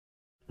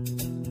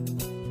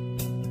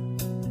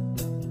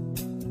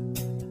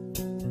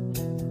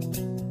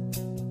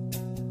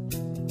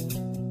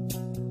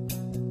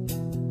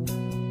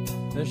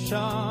They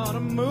shot a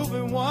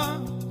movie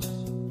once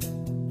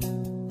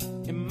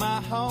in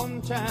my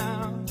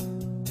hometown.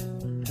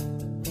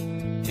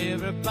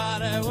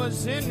 Everybody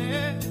was in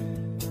it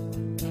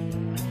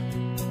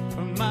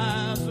for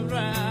miles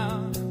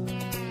around.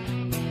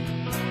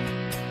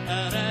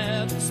 Out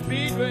at the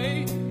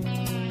speedway,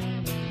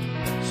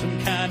 some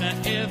kind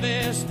of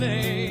heavy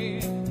thing.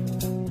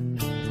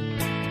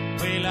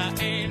 Well, I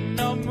ain't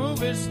no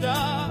movie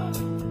star,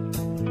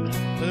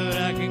 but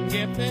I can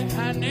get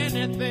behind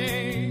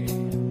anything.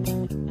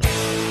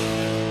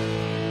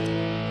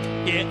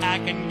 Yeah, I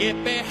can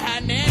get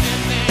behind anything.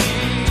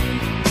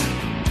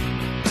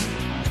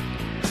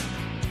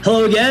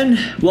 Hello again.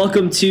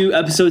 Welcome to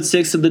episode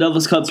 6 of the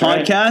Devil's Cut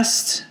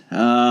podcast.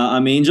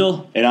 I'm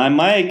Angel. And I'm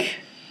Mike.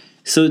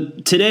 So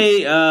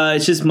today,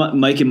 it's just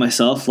Mike and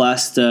myself.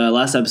 Last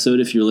episode,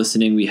 if you're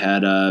listening, we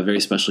had a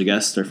very special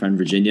guest, our friend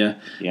Virginia.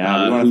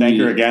 Yeah, we want to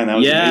thank her again. That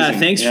was amazing.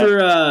 Thanks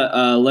for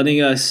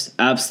letting us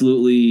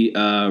absolutely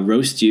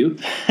roast you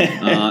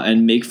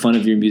and make fun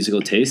of your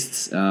musical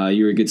tastes.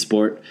 You were a good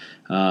sport.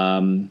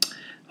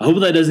 I hope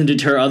that doesn't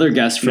deter other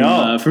guests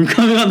from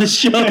coming on the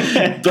show. But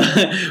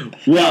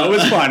it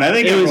was fun. I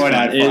think everyone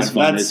had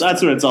fun. That's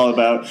what it's all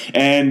about.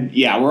 And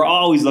yeah, we're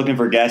always looking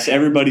for guests.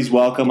 Everybody's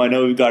welcome. I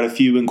know we've got a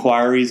few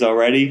inquiries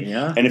already,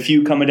 and a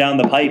few coming down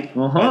the pipe.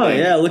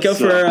 Yeah, look out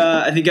for.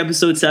 I think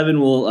episode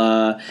 7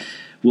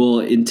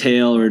 will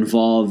entail or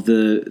involve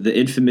the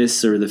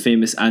infamous or the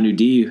famous Anu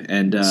D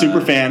and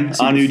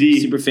superfan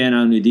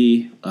Anu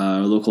D,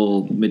 our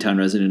local Midtown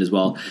resident as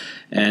well.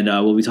 And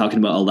we'll be talking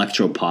about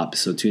electropop,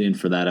 so tune in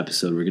for that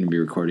episode. We're going to be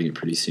recording it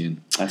pretty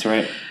soon. That's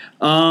right.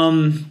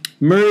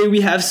 Murray, we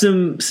have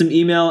some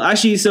email.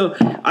 Actually, so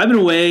I've been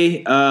away,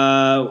 went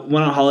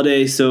on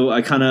holiday, so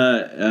I kind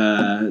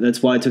of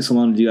that's why it took so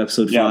long to do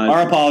episode 5. Yeah,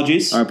 our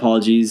apologies.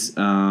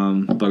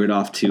 Buggered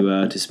off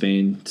to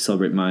Spain to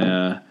celebrate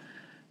my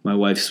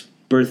wife's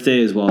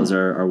birthday as well as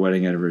our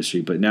wedding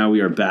anniversary, but now we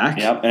are back.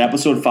 Yep, and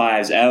episode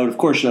 5 is out. Of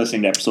course, you're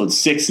listening to episode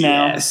 6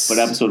 now, yes. But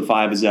episode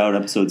 5 is out.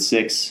 Episode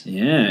 6,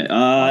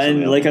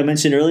 and like I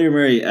mentioned earlier,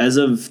 Murray, as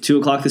of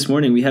 2:00 this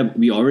morning,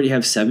 we already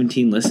have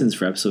 17 listens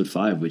for episode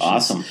 5, which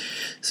awesome.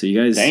 So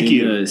you guys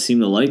seem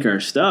to like our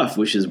stuff,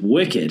 which is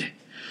wicked.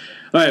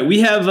 All right,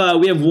 we have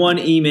one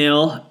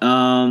email.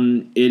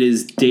 It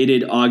is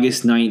dated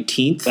August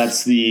 19th.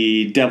 That's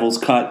the Devil's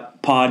Cut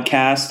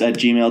podcast at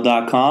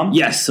gmail.com.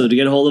 Yes, so to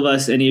get a hold of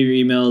us, any of your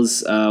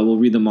emails, we'll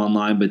read them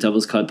online, but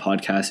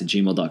devilscutpodcast at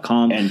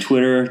gmail.com. And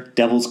Twitter,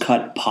 Devil's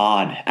Cut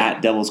Pod,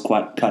 at Devil's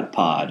Cut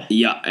Pod.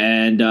 Yeah,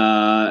 and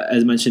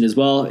as mentioned as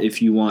well,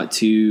 if you want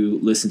to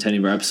listen to any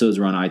of our episodes,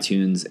 we're on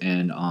iTunes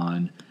and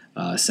on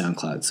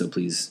SoundCloud, so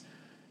please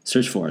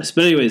search for us.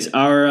 But anyways,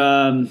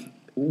 our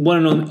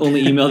one and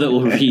only email that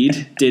we'll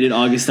read, dated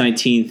August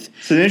 19th.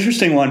 It's an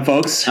interesting one,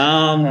 folks.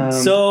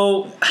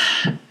 So...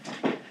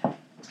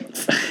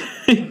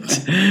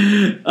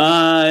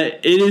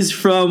 it is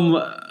from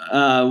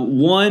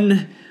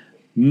one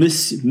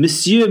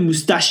Monsieur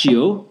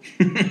Mustachio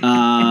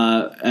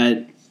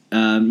at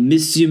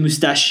Monsieur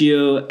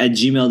Mustachio at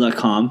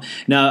gmail.com.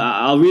 Now,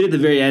 I'll read at the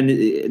very end.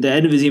 The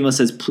end of his email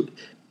says,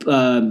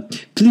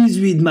 please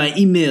read my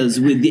emails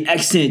with the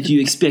accent you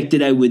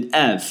expected I would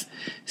have.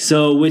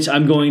 So, which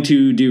I'm going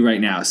to do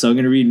right now. So I'm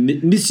going to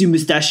read Monsieur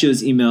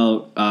Mustachio's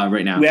email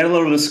right now. We had a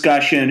little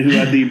discussion who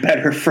had the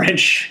better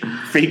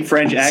fake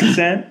French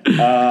accent,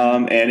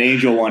 and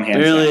Angel one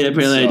hand.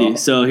 Apparently I do.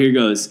 So here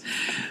goes.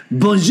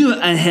 Bonjour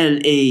Angel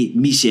et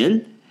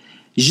Michel.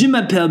 Je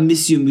m'appelle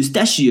Monsieur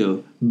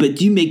Mustachio, but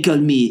you may call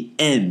me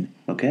M.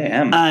 Okay,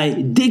 M. I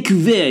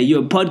découvert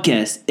your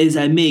podcast as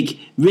I make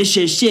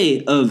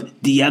recherche of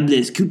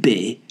Diables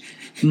Coupé,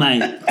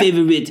 my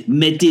favorite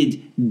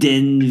method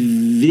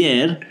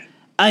d'envers.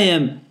 I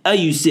am, how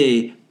you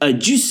say, a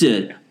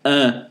juicer,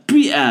 a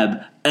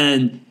preab,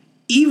 an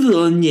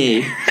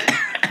ivrogne.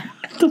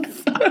 What the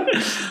fuck?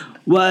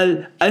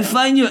 While I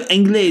find your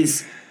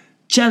Anglais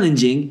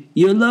challenging,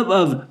 your love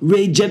of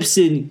Ray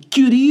Jepsen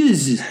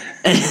curious,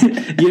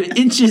 and your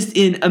interest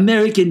in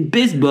American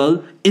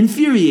baseball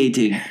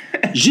infuriating.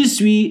 Je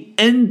suis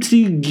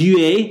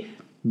intrigué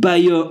by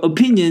your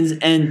opinions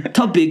and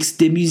topics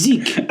de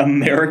musique.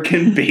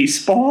 American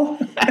baseball?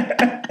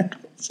 I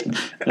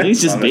think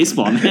it's just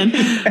baseball, man.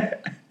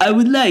 I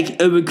would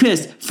like a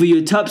request for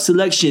your top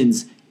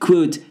selections.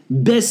 Quote,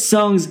 best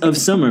songs of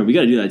summer. We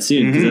got to do that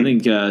soon because I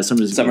think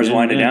summer's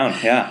winding down.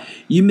 Yeah.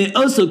 You may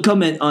also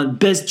comment on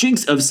best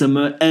drinks of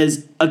summer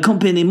as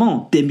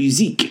accompagnement de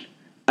musique.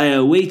 I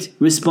await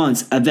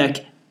response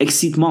avec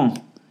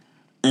excitement.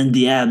 And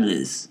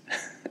Diables.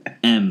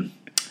 M.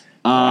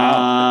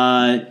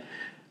 Wow.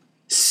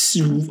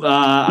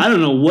 I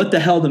don't know what the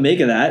hell to make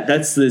of that.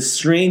 That's the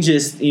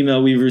strangest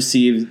email we've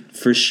received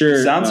for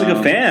sure. Sounds like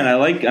a fan.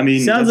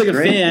 Sounds like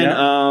great. A fan.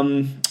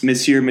 Yeah.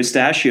 Monsieur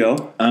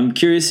Mustachio. I'm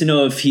curious to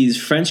know if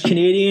he's French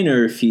Canadian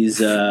or if he's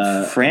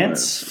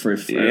France.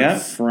 French.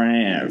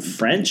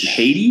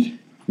 Haiti.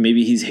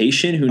 Maybe he's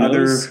Haitian. Who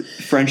knows? Other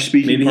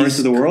French-speaking parts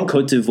of the world.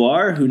 Cote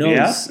d'Ivoire. Who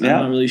knows? I'm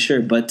not really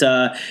sure. But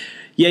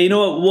yeah, you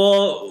know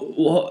what?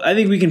 Well, I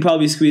think we can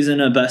probably squeeze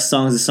in a best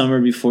songs of summer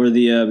before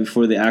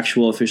the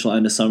actual official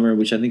end of summer,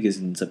 which I think is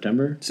in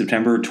September.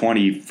 September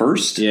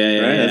 21st. Yeah,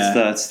 right? Yeah.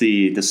 That's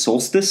the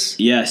solstice.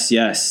 Yes.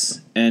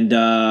 And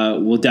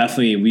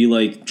we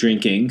like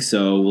drinking,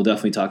 so we'll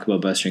definitely talk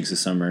about best drinks of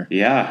summer.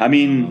 Yeah, I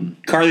mean,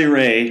 Carly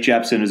Rae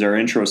Jepsen is our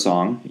intro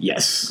song.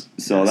 Yes.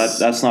 So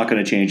that's not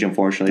going to change,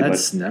 unfortunately.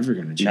 That's never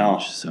going to change. No.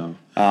 So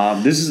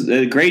this is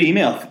a great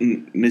email,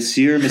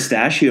 Monsieur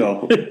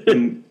Mustachio.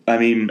 I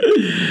mean,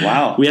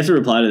 wow. We have to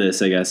reply to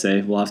this, I guess.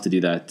 We'll have to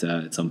do that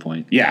at some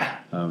point. Yeah.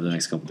 Over the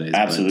next couple of days.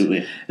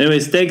 Absolutely. But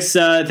anyways, thanks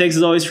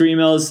as always for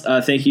emails.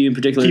 Thank you in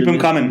particular. Keep them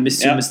coming,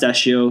 Mr.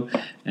 Mustachio,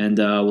 and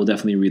we'll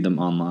definitely read them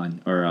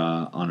online or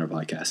on our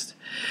podcast.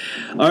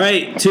 All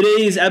right,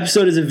 today's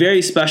episode is a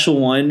very special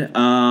one.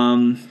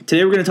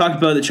 Today we're going to talk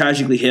about the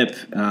Tragically Hip.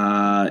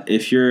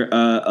 If you're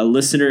a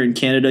listener in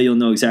Canada, you'll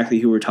know exactly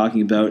who we're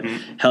talking about.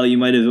 Mm-hmm. Hell, you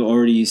might have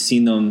already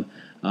seen them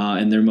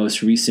in their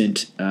most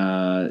recent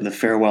the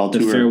farewell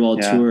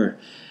tour.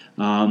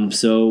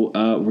 So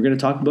we're going to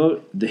talk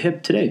about the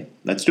Hip today.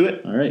 Let's do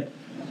it. All right.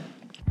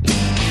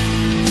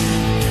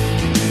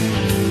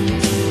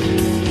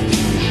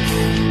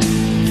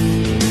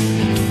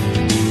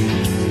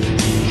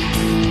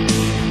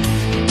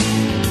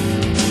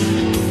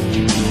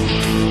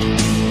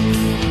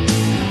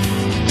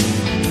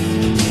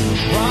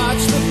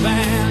 Watch the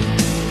band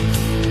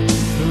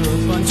for a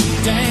bunch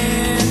of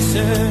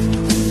dancers.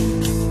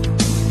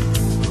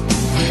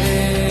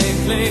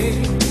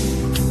 Quickly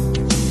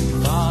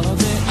follow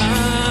the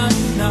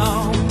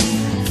unknown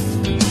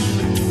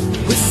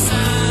with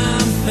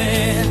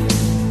something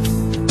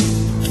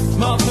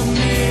more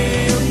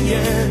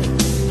familiar.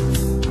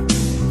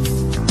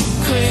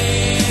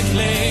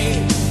 Quickly,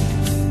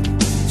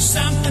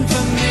 something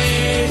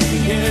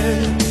familiar.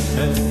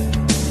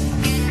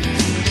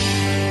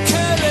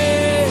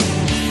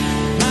 Courage,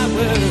 my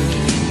word.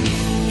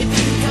 It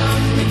didn't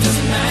come, it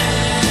doesn't matter.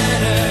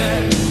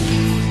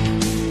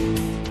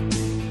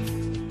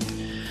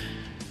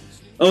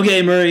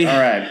 Okay, Murray. All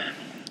right.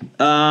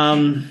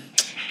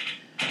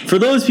 For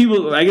those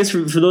people, I guess for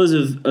those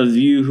of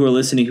you who are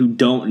listening who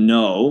don't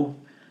know,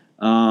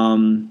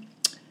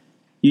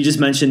 you just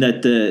mentioned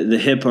that the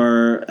Hip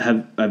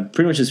have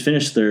pretty much just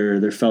finished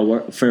their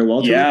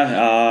farewell tour.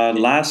 Yeah,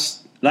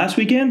 last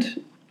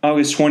weekend,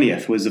 August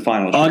 20th was the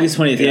final show. August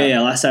 20th, yeah,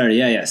 last Saturday,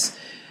 yes.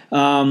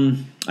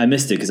 I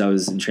missed it because I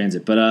was in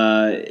transit, but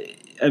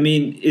I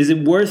mean, is it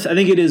worth? I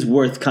think it is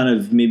worth kind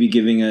of maybe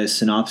giving a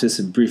synopsis,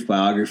 a brief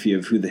biography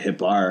of who the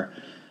Hip are.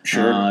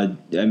 Sure.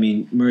 I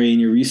mean, Murray, in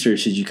your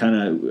research, are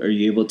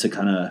you able to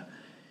kind of?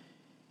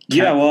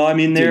 Yeah, well, I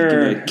mean,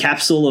 they're a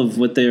capsule of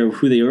who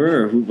they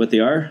were, or what they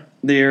are.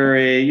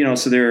 They're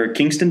they're a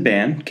Kingston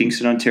band,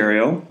 Kingston,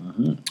 Ontario.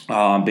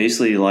 Mm-hmm.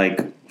 Basically,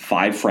 like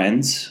 5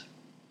 friends.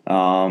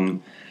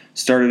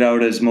 Started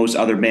out as most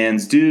other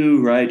bands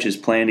do, right?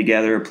 Just playing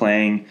together,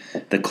 playing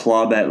the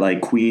club at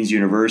like Queen's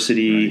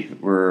University. Right.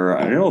 Where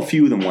I know a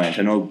few of them went.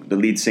 I know the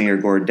lead singer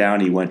Gord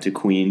Downie went to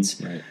Queen's.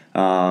 Right.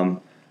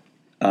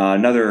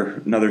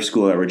 Another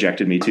school that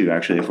rejected me too.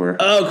 Actually,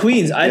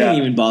 Queen's. I didn't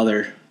even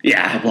bother.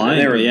 Yeah, applying.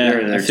 They're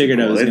I figured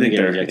I was going to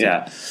get rejected.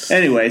 Yeah.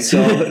 Anyway,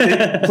 so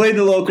they played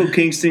the local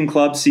Kingston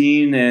club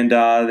scene, and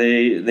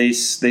they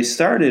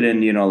started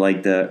in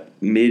like the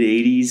mid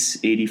 '80s,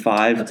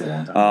 '85. That's a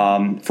long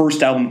time.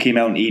 First album came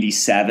out in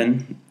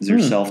 '87. It's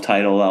their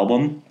self-titled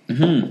album,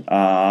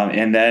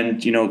 and then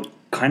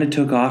kind of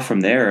took off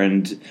from there.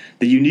 And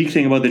the unique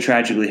thing about the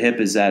Tragically Hip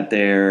is that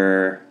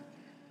they're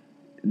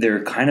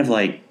kind of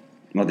like,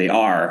 well, they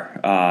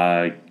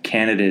are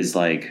Canada's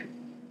like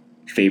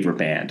favorite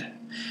band,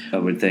 I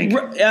would think.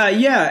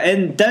 Yeah,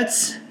 and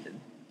that's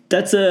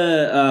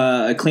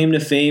a claim to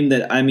fame.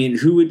 That, I mean,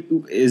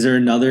 is there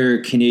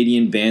another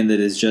Canadian band that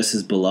is just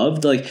as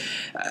beloved? Like,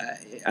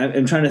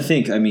 I'm trying to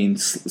think. I mean,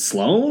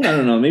 Sloan? I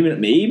don't know.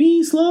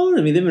 Maybe Sloan?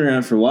 I mean, they've been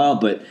around for a while,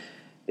 but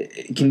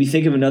can you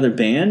think of another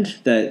band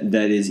that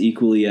is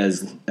equally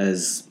as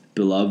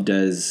beloved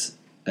as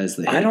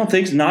the Hip? I don't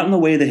think so. Not in the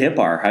way the Hip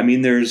are. I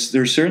mean, there's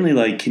certainly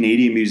like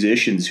Canadian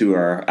musicians who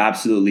are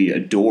absolutely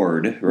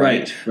adored,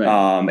 right?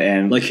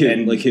 And like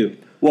who?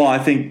 Well, I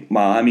think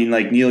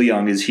like Neil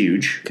Young is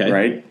huge, okay,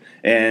 right?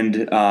 And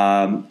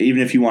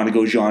even if you want to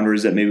go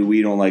genres that maybe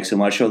we don't like so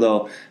much,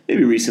 although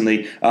maybe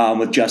recently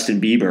with Justin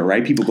Bieber,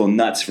 right? People go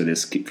nuts for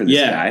this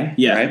guy,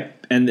 right?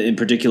 And in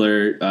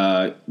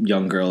particular,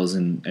 young girls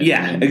and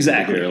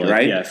exactly,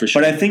 right? Yeah, for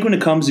sure. But I think when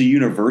it comes to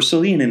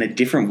universally and in a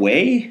different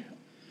way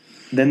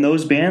than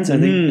those bands, I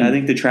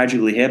think the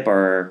Tragically Hip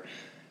are.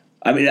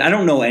 I mean, I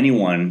don't know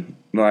anyone.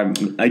 Well,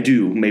 I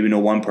do maybe know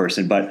one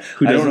person, but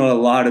I don't know a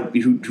lot of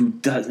who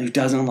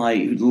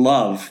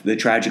love the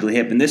Tragically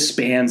Hip, and this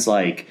spans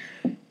like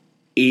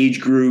age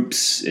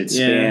groups. It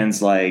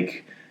spans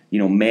like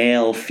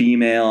male,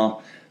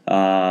 female,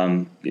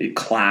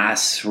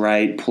 class,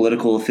 right,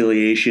 political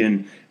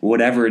affiliation,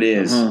 whatever it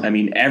is. I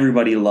mean,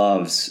 everybody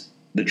loves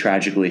the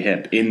Tragically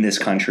Hip in this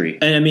country.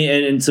 And I mean,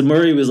 and so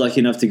Murray was lucky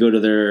enough to go to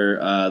their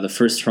the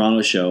first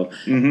Toronto show,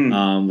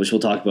 which we'll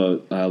talk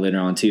about later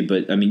on too.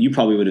 But I mean, you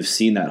probably would have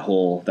seen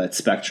that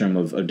spectrum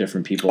of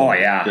different people. Oh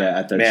yeah,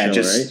 at that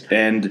show, right?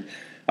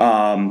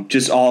 And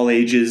just all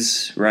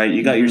ages, right?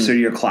 You got your sort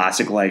of your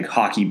classic like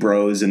hockey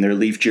bros and their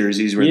Leaf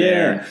jerseys were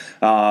there.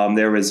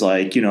 There was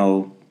like, you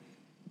know,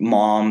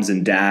 moms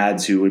and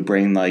dads who would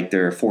bring like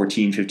their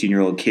 14,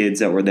 15-year-old kids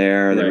that were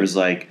there. Right. There was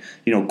like,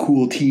 you know,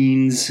 cool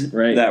teens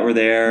that were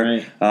there.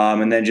 Right.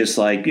 And then just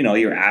like, you know,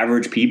 your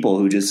average people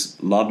who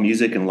just love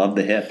music and love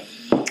the hip.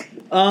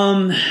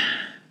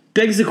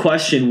 Begs the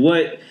question,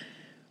 what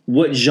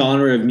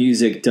genre of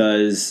music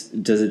does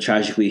a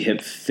Tragically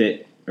Hip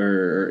fit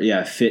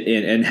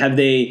in? And have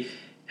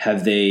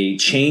they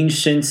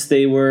changed since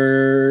they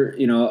were,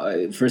 you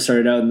know, first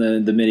started out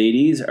in the mid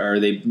 80s? Or are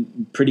they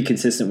pretty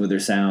consistent with their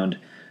sound?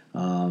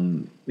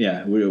 What's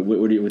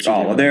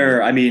your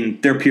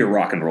they're pure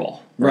rock and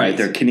roll, right?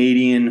 They're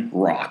Canadian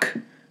rock.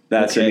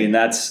 That's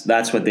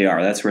what they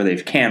are. That's where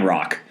they've can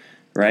rock,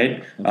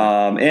 right?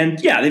 Okay.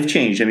 And yeah, they've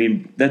changed. I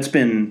mean, that's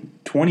been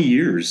 20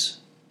 years.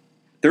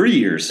 30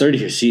 years. 30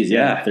 years, jeez,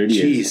 yeah. 30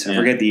 years. I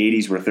forget the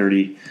 80s were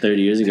 30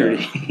 years ago.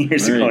 30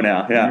 years ago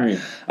now, yeah.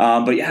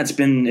 But yeah, it's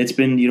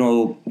been, you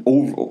know,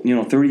 over, you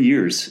know, 30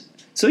 years.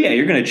 So yeah,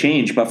 you're going to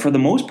change, but for the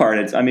most part,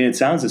 it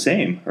sounds the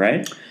same,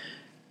 right?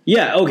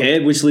 Yeah,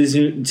 okay, which leads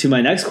me to my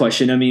next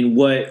question. I mean,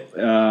 what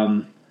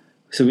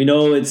so we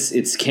know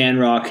it's can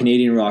rock,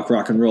 Canadian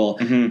rock and roll,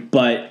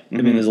 but I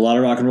mean, there's a lot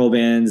of rock and roll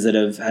bands that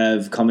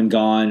have come and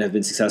gone, have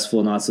been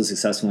successful, not so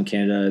successful in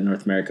Canada and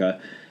North America.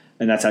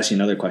 And that's actually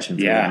another question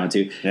for you now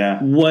too. Yeah.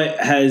 What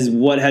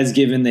has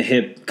given the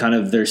hip kind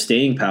of their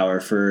staying power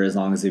for as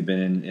long as they've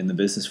been in the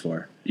business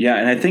for? Yeah,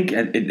 and I think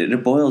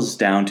it boils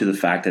down to the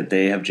fact that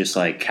they have just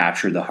like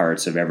captured the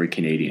hearts of every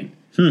Canadian.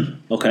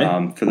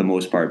 Okay. For the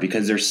most part,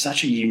 because they're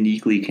such a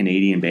uniquely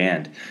Canadian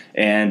band,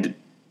 and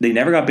they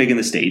never got big in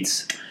the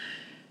States.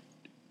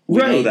 We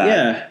know that.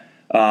 Yeah.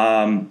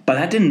 But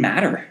that didn't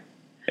matter.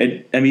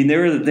 They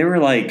were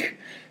like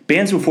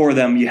bands before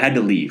them. You had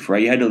to leave,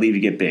 right? You had to leave to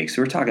get big.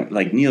 So we're talking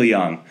like Neil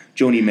Young,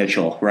 Joni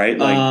Mitchell, right?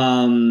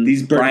 Like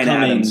these Bryan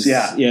Adams.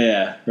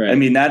 Yeah. Right. I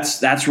mean,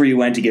 that's where you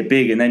went to get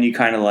big, and then you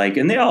kind of like,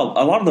 and a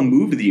lot of them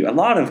moved to the U.S. A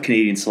lot of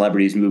Canadian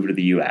celebrities moved to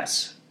the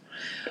U.S.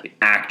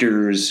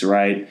 Actors,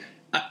 right?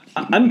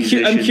 I'm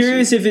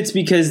curious if it's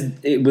because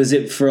was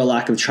it for a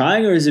lack of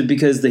trying, or is it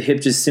because the hip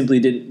just simply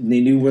didn't? They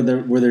knew where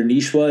their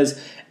niche was,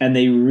 and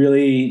they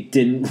really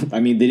didn't.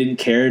 I mean, they didn't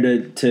care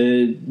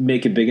to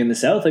make it big in the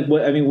South. Like,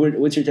 what? I mean,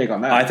 what's your take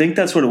on that? I think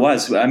that's what it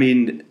was. I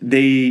mean,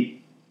 they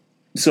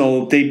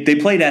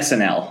played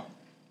SNL.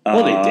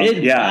 Oh, they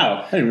did. Yeah,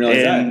 wow. I didn't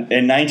realize that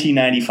in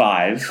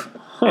 1995,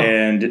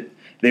 and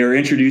they were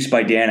introduced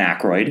by Dan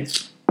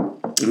Aykroyd.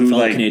 Who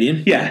fellow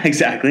Canadian? Yeah,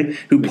 exactly.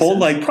 Who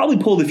probably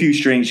pulled a few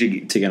strings to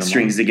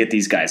get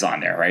these guys on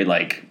there, right?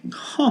 Like,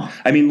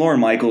 I mean, Lorne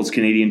Michaels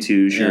Canadian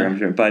too, sure, I'm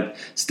sure, but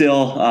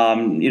still,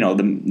 you know,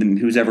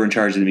 who's ever in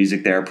charge of the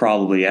music there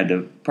probably had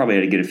to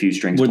get a few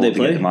strings pulled to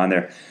get them on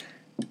there.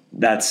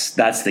 That's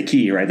the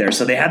key right there.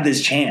 So they had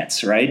this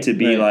chance, right, to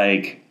be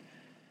like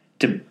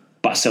to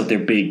bust out their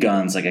big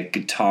guns, like a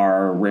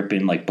guitar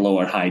ripping, like Blow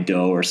Out High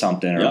Dough or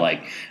something, or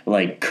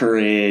like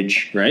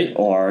Courage, right?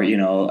 Or, you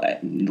know,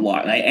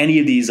 any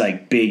of these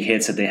like big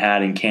hits that they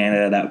had in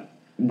Canada that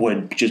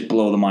would just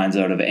blow the minds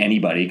out of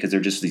anybody because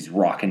they're just these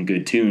rocking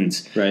good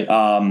tunes, right?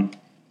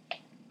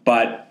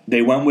 But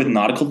they went with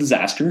Nautical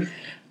Disaster.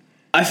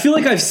 I feel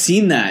like I've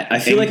seen that.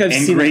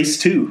 And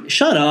Grace too.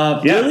 Shut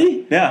up! Yeah.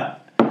 Really? Yeah.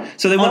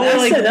 So they went with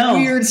like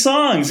weird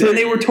songs, and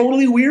they were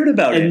totally weird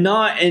about it.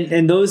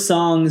 And those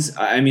songs,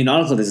 I mean,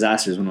 Nautical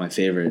Disaster is one of my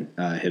favorite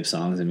hip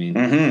songs. I mean,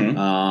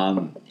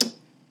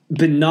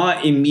 but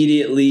not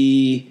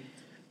immediately.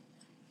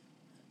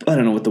 I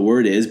don't know what the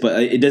word is,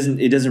 but it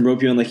doesn't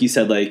rope you in like you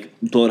said, like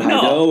Blow Out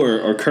High Dough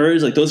or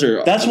Courage. Like those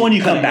are one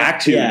you come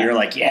back to, and you're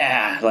like,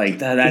 like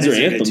that is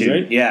a good tune.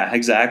 Right? Yeah,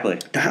 exactly.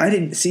 I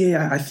didn't see.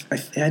 I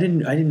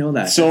didn't know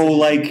that. So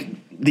like.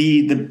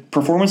 The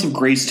performance of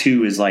Grace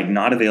 2 is like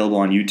not available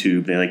on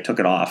YouTube. They like took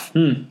it off.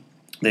 They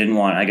didn't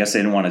want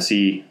to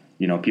see,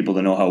 you know, people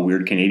to know how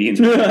weird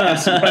Canadians were.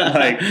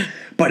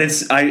 but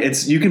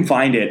it's you can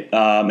find it,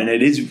 and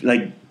it is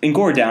like in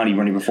Gord Downie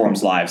when he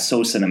performs live,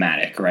 so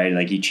cinematic, right?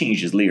 Like he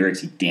changes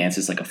lyrics, he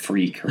dances like a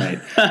freak,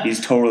 right?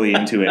 He's totally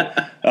into it,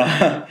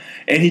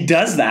 and he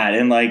does that,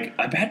 and like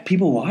I bet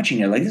people watching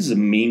it, like this is a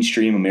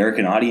mainstream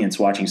American audience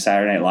watching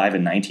Saturday Night Live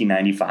in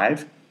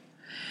 1995.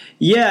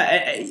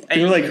 Yeah,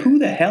 you're like, who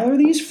the hell are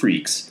these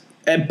freaks?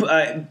 I'm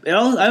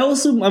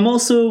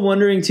also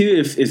wondering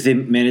too if they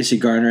managed to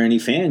gain any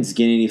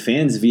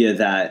fans via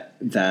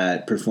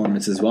that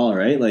performance as well,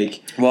 right?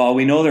 Like, well,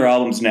 we know their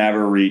albums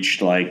never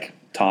reached like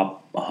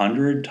top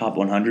 100.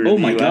 Oh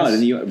my god!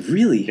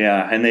 Really?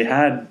 Yeah, and they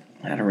had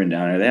I had it written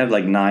down here. They had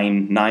like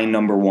nine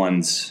number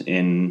ones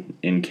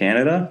in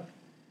Canada,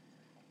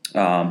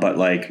 but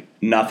like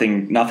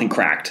nothing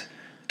cracked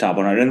top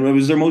 100, and it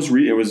was their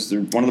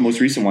one of the most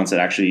recent ones that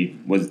actually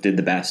did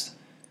the best.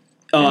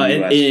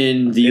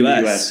 in the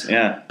US.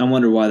 Yeah. I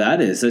wonder why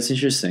that is. That's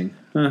interesting.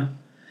 Huh.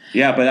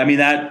 Yeah, but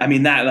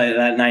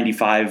that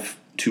 95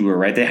 tour,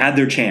 right? They had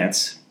their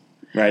chance.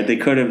 Right, they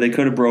could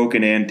have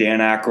broken in. Dan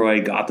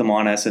Aykroyd got them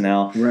on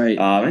SNL. Right,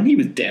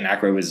 and Dan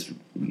Aykroyd was.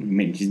 I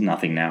mean, he's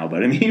nothing now,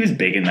 but I mean, he was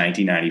big in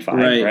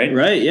 1995.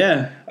 Right,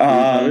 yeah,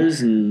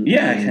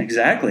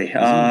 exactly.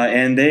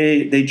 And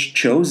they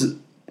chose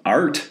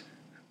art,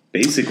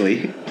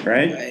 basically.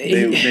 Right,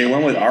 they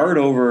went with art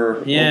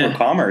over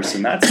commerce,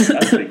 and that's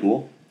pretty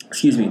cool.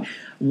 Excuse me.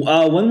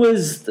 When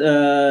was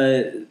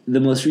the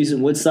most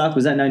recent Woodstock?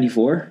 Was that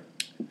 94?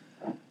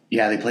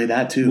 Yeah, they played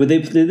that too.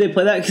 Did they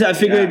play that? Because I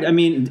figured. Yeah.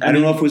 I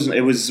don't know if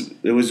it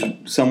was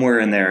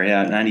somewhere in there.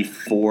 Yeah,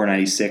 94,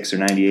 96, or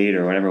 98,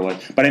 or whatever it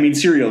was. But I mean,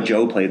 Serial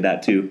Joe played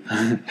that too.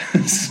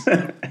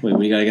 Wait, what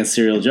do you got against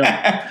Serial Joe?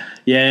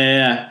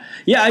 Yeah.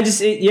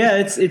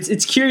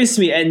 It's curious to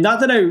me, and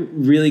not that I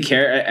really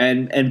care.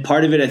 And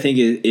part of it, I think,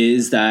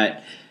 is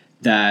that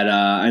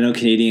I know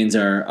Canadians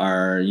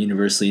are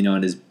universally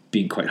known as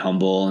being quite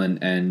humble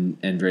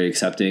and very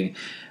accepting.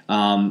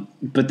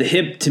 But the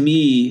hip, to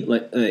me,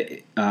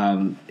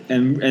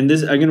 and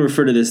this, I'm going to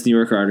refer to this New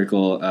Yorker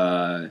article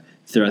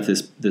throughout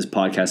this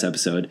podcast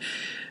episode.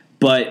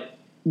 But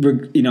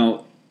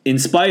in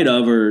spite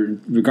of, or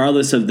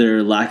regardless of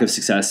their lack of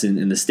success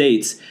in the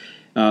States,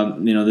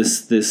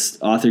 this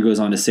author goes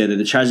on to say that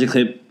the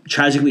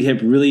Tragically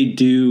Hip really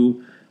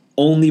do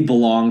only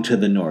belong to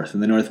the North,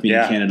 and the North being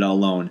Canada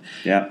alone.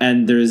 Yeah,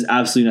 and there's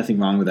absolutely nothing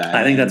wrong with that.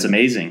 I think that's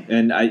amazing,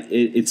 and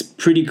it's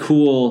pretty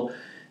cool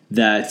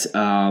that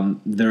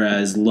they're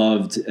as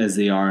loved as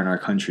they are in our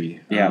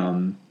country.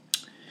 Yeah.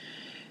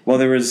 Well,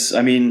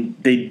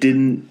 they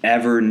didn't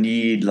ever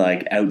need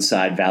like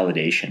outside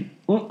validation,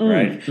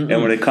 right?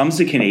 And when it comes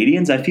to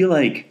Canadians, I feel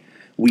like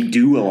we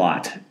do a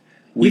lot.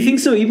 We think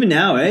so even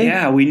now, eh?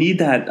 Yeah, we need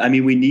that.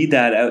 We need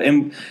that.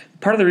 And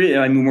part of the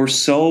reason, we're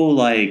so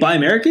like by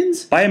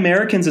Americans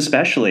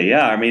especially.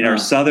 Yeah, our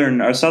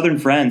southern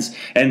friends,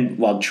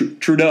 and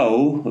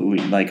Trudeau,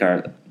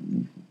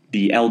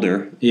 the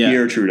elder,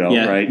 Pierre Trudeau,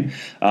 right?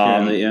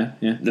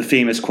 The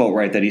famous quote,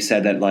 right, that he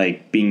said that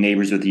like being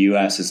neighbors with the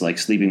U.S. is like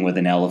sleeping with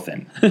an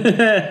elephant.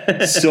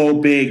 So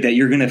big that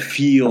you're gonna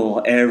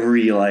feel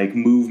every like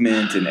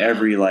movement and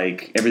every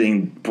like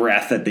everything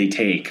breath that they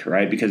take,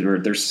 right? Because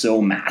they're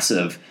so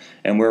massive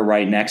and we're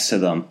right next to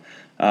them.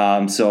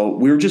 So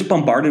we were just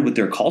bombarded with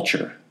their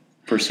culture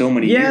for so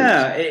many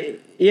years.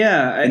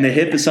 And the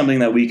hip is something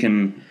that we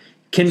can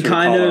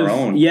kind of our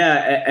own.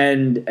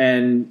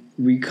 And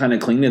we kind of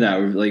cling to that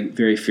like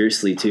very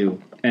fiercely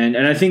too. And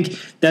I think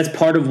that's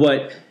part of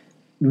what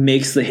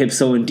makes the hip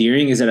so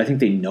endearing is that I think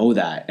they know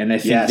that. And I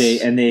think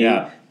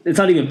it's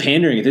not even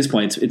pandering at this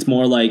point. It's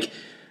more like,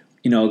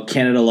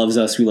 Canada loves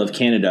us, we love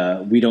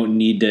Canada. We don't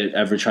need to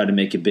ever try to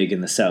make it big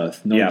in the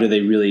South. Nor do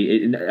they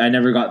really. I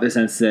never got the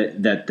sense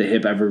that the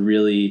hip ever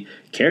really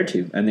cared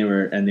to, and they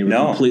were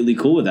completely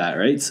cool with that,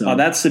 right? So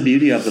that's the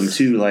beauty of them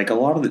too. Like a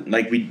lot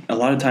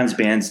of times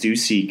bands do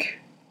seek,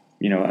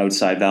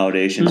 outside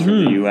validations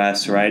from the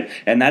U.S., right?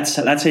 And that's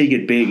how you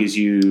get big is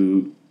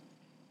you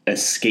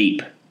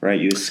escape, right?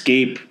 You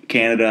escape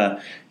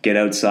Canada, get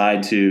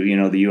outside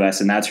to the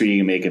U.S., and that's where you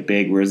can make it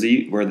big. Where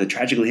the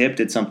Tragically Hip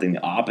did something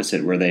the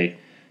opposite, where they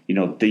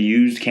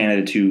used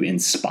Canada to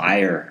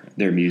inspire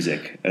their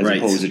music as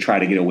opposed to try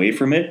to get away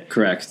from it.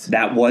 Correct.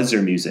 That was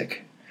their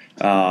music.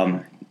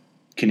 Canada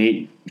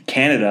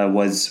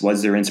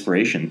was their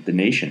inspiration, the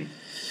nation.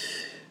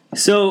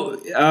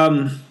 So,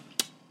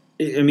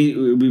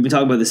 we've been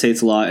talking about the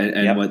States a lot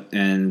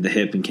and the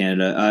hip in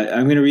Canada.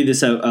 I'm going to read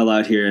this out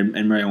loud here,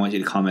 and Murray, I want you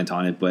to comment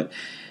on it. But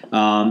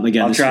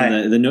again, this is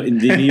from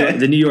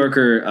the New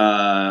Yorker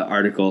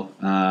article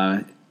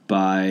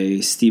by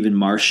Stephen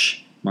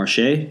Marche.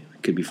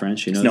 Could be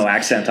French. There's no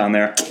accent on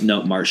there.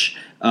 No, Marsh.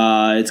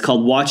 It's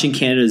called "Watching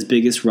Canada's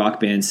Biggest Rock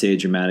Band Say a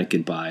Dramatic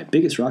Goodbye."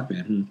 Biggest rock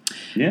band.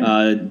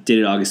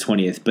 Dated August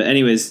 20th. But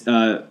anyways,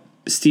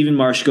 Stephen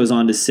Marsh goes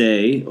on to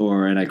say,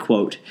 and I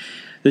quote,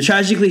 "The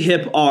Tragically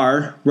Hip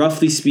are,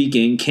 roughly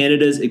speaking,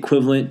 Canada's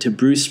equivalent to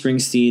Bruce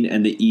Springsteen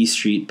and the E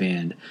Street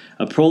Band,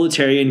 a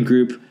proletarian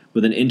group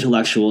with an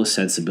intellectual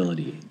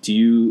sensibility." Do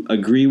you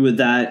agree with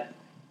that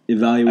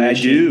evaluation? I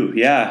do,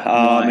 yeah.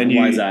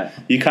 Why is that?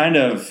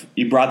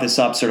 You brought this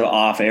up sort of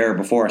off air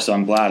before, so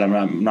I'm glad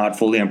I'm not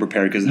fully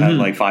unprepared because I had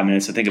like 5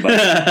 minutes to think about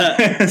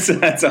it. So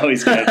that's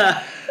always good.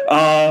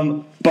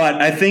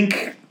 But I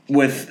think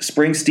with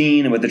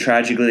Springsteen and with the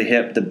Tragically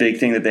Hip, the big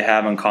thing that they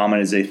have in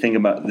common is they sing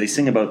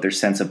about their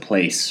sense of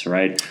place,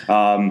 right?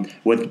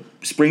 With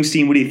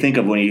Springsteen, what do you think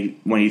of when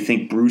you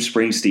think Bruce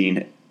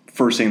Springsteen?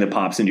 First thing that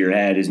pops into your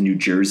head is New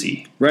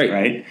Jersey,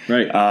 right?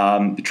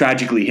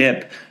 Tragically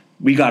Hip,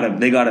 they got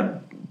a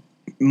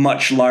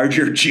much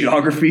larger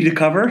geography to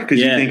cover because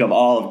you think of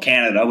all of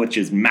Canada, which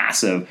is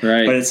massive,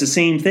 right? But it's the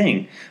same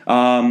thing.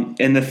 And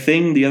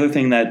the other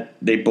thing that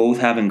they both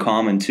have in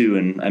common too,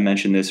 and I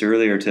mentioned this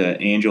earlier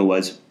to Angel,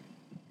 was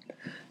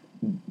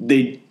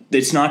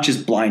it's not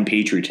just blind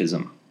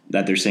patriotism.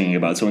 that they're singing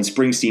about. So when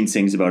Springsteen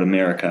sings about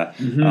America,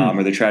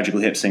 or the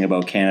Tragically Hip sing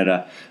about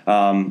Canada,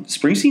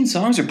 Springsteen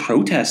songs are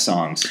protest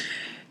songs.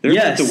 They're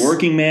about the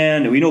working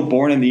man. We know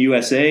Born in the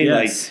USA.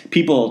 Like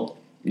people,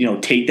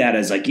 take that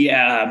as like,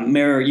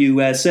 America,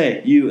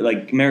 USA,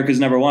 America's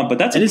number one. But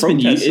that's a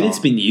protest song. And it's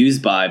been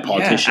used by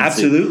politicians,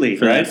 absolutely,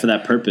 for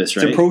that purpose,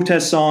 right? It's a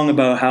protest song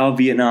about how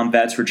Vietnam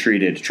vets were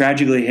treated.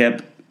 Tragically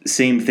Hip,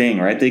 same thing,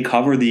 right? They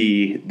cover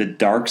the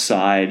dark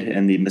side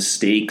and the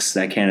mistakes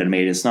that Canada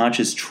made. It's not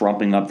just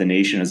trumping up the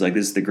nation as like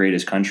this is the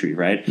greatest country,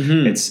 right?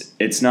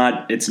 It's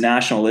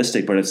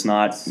nationalistic, but it's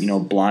not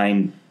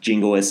blind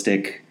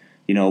jingoistic.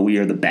 We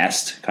are the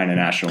best kind of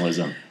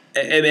nationalism.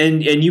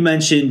 And you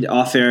mentioned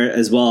off air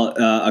as well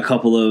a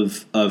couple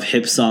of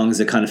hip songs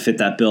that kind of fit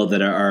that bill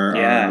that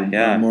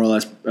are more or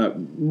less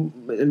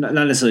not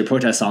necessarily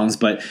protest songs,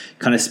 but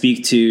kind of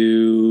speak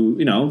to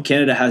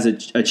Canada has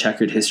a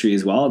checkered history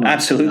as well.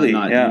 Absolutely,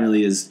 not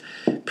nearly as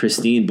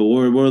pristine. But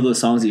what are those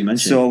songs that you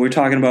mentioned? So we're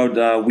talking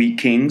about Wheat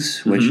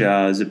Kings, which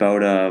is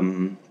about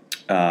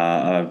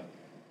a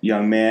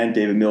young man,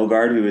 David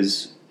Milgaard, who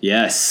was.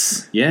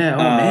 Yes. Yeah.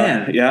 Oh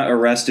man.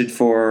 Arrested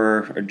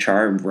for a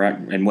charge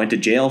and went to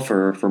jail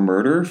for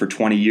murder for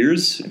 20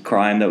 years. A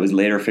crime that was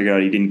later figured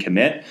out he didn't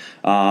commit.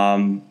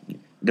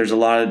 There's a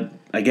lot of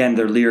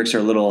their lyrics are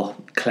a little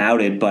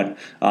clouded, but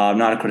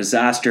nautical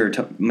disaster.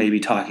 Maybe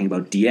talking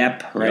about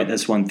Dieppe, right? Yep.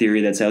 That's one theory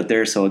that's out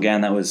there. So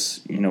again, that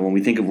was when we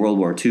think of World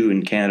War II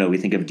in Canada, we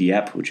think of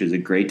Dieppe, which is a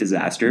great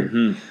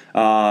disaster.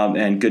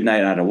 And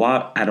Goodnight at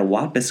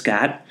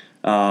Attawapiskat.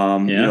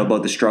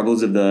 About the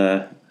struggles of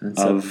the.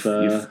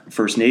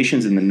 First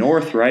Nations in the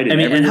North, right?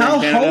 And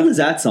how old is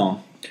that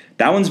song?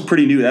 That one's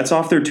pretty new. That's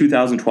off their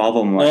 2012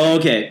 album. Oh,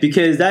 okay.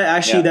 Because that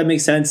actually that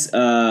makes sense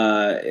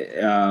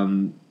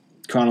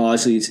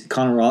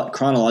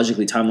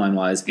chronologically, timeline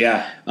wise.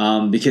 Yeah.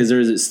 Because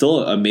there's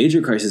still a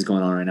major crisis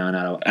going on right now in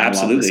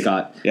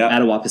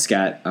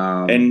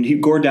Attawapiskat.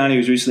 And Gord Downie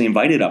was recently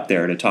invited up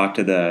there to talk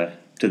to the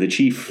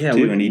chief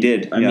too, and he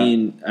did. I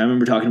mean, I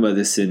remember talking about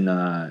this in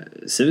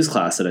civics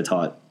class that I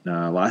taught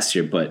last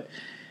year, but.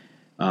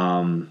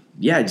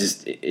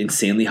 Just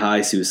insanely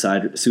high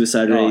suicide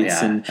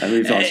rates, and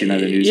we've all seen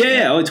that in the news.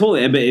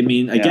 Totally. But I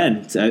mean,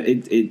 again,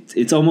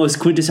 it's almost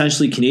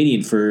quintessentially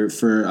Canadian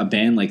for a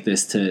band like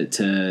this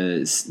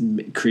to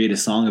create a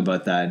song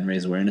about that and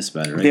raise awareness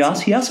about it.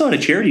 Right? He also had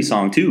a charity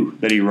song too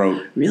that he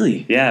wrote.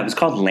 Really? Yeah, it was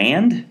called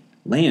Land.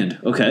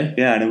 Okay.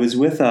 Yeah, and it was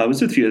with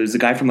you. There was a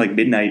guy from like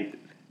Midnight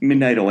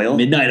Oil.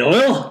 Midnight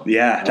Oil?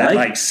 Yeah, that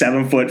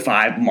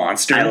 7'5"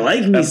 monster. I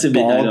like me some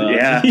Midnight Oil.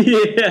 Yeah.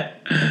 Yeah.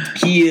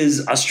 He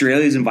is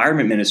Australia's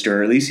environment minister,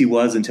 or at least he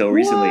was until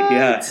recently.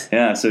 What?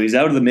 Yeah. So he's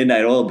out of the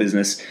Midnight Oil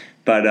business.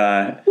 But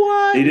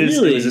what?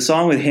 It was a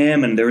song with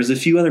him, and there was a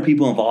few other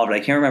people involved. I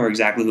can't remember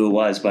exactly who it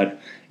was, but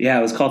yeah,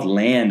 it was called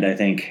Land, I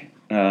think.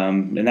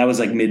 And that was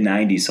like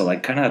mid-'90s, so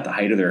like kind of at the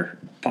height of their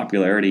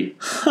popularity.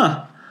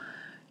 Huh.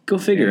 Go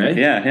figure, right?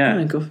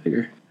 Yeah. Go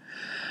figure.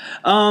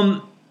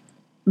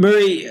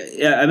 Murray,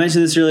 I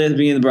mentioned this earlier at the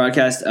beginning of the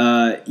broadcast.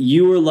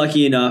 You were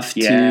lucky enough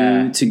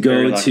to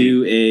go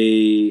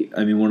to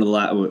one of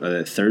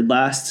the third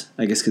last,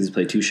 I guess, because they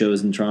played 2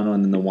 shows in Toronto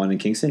and then the one in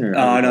Kingston.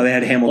 No, they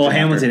had Hamilton. Oh,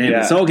 Hamilton.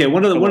 Yeah. So okay,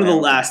 one of the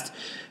last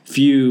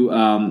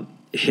few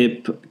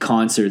hip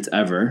concerts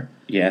ever.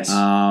 Yes. Do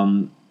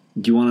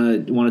you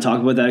want to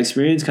talk about that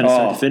experience, kind of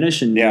start to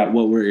finish, and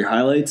what were your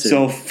highlights?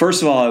 So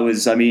first of all, it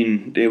was.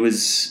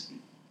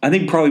 I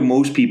think probably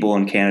most people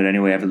in Canada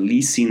anyway have at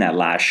least seen that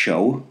last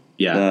show.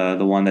 Yeah,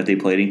 the one that they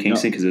played in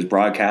Kingston because it was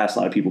broadcast. A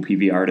lot of people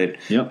PVR'd it,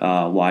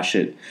 watched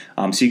it.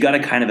 So you got a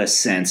kind of a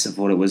sense of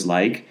what it was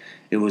like.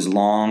 It was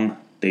long.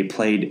 They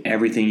played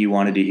everything you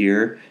wanted to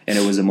hear, and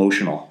it was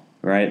emotional.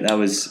 Right, that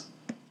was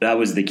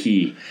the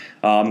key.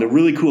 The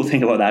really cool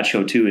thing about that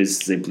show too is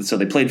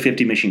they played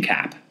 50 Mission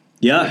Cap.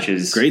 Yeah, which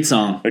is great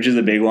song. Which is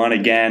a big one.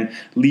 Again,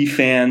 Leaf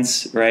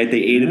fans, right? They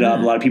ate it up.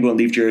 A lot of people in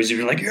Leaf jerseys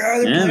were like,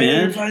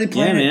 they're finally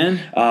playing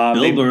it.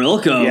 Bill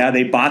Barocco. Yeah,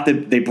 they brought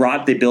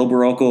the Bill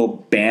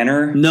Barocco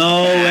banner.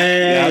 No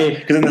way.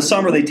 Because in the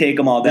summer they take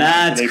them all down.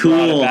 That's so they cool.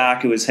 Brought it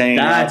back. It was hanging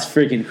That's up.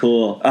 Freaking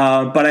cool.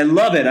 But I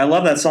love it. I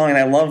love that song, and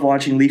I love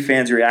watching Leaf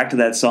fans react to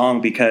that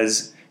song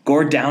because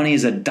Gord Downie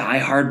is a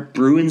diehard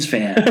Bruins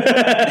fan.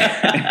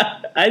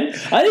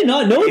 I did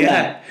not know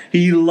that.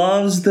 He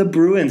loves the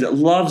Bruins.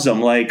 Loves them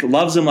like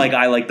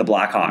I like the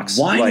Blackhawks.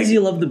 Why does he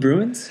love the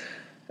Bruins?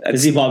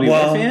 Is he Bobby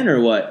Orr fan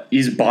or what?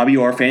 He's a Bobby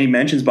Orr fan. He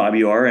mentions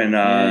Bobby Orr and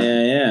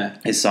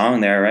his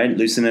song there, right?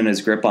 Loosening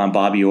his grip on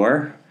Bobby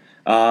Orr.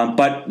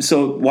 But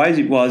so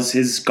was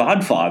his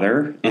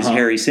godfather is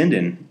Harry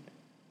Sinden.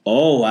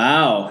 Oh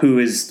wow! Who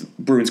is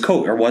Bruins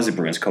coach or was a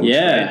Bruins coach?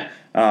 Yeah.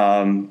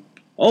 Right?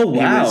 Oh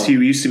wow! He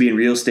used to be in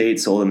real estate,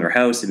 sold them their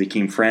house. They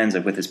became friends,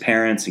 with his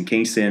parents in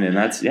Kingston, and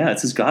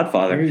it's his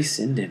godfather. Harry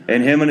Sinden.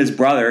 And him and his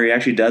brother. He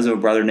actually does have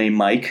a brother named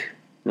Mike,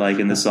 like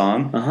in the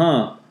song.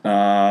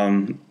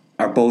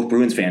 are both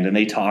Bruins fans, and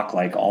they talk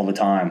like all the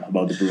time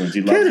about the Bruins.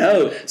 He loves Get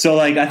them. out. So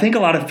like, I think a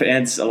lot of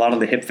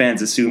the Hip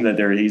fans assume that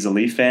he's a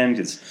Leaf fan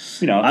because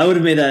I would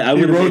have made that. I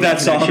would have wrote made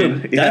that song.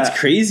 connection. Yeah. That's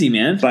crazy,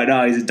 man. But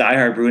no, he's a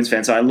diehard Bruins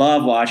fan, so I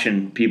love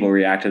watching people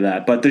react to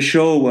that. But the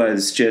show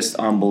was just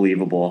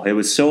unbelievable. It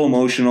was so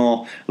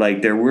emotional.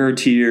 Like there were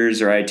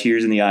tears, or I had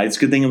tears in the eyes. It's a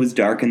good thing it was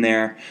dark in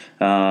there.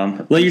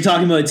 Like you're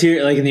talking about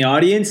tear, like in the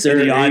audience, or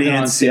in the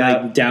audience,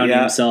 like Downie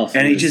himself,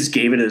 and he just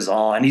gave it his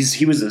all. And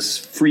he was as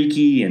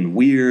freaky and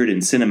weird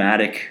and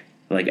cinematic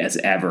like as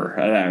I've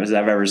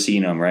ever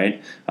seen him,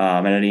 right?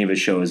 At any of his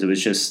shows. It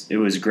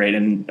was great.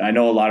 And I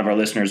know a lot of our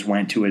listeners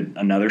went to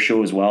another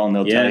show as well, and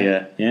they'll tell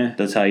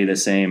you the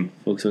same.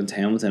 Folks went to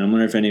Hamilton. I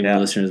wonder if any of our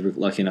listeners were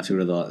lucky enough to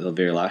go to the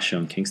very last show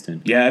in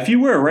Kingston. Yeah, if you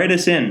were, write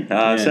us in.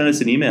 Send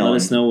us an email. Let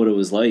us know what it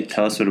was like.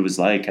 Tell us what it was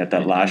like at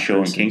that last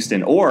show in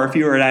Kingston. Or if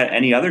you were at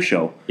any other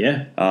show.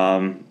 Yeah.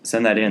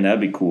 Send that in. That'd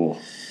be cool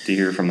to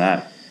hear from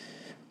that.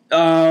 You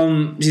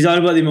talked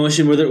about the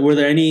emotion. Were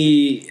there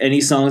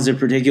any songs in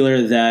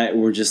particular that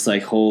were just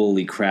like,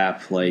 holy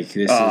crap, like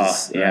this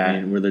is? Yeah.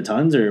 I mean, were there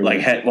tons or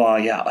like Head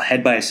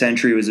by a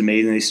Century was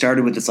amazing. They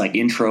started with this like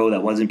intro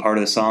that wasn't part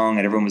of the song,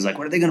 and everyone was like,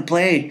 "What are they gonna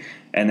play?"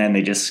 And then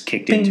they just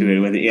kicked into it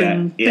with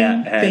and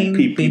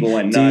people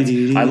went nuts.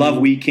 I love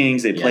Wheat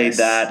Kings. They played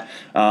that.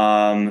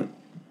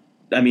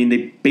 I mean,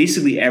 they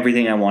basically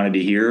everything I wanted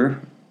to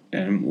hear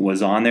and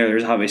was on there.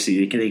 There's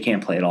obviously they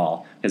can't play it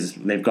all because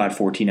they've got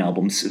 14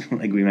 albums,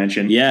 like we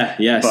mentioned. Yeah,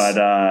 yes.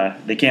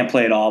 But they can't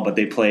play it all. But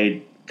they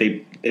played.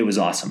 It was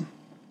awesome.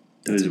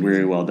 It was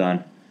very well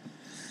done.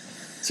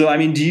 So I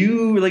mean, do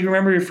you like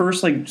remember your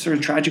first like sort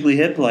of Tragically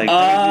Hip like?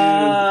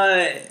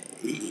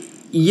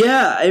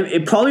 Yeah,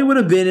 it probably would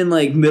have been in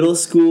like middle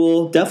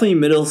school. Definitely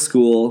middle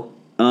school.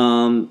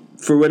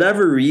 For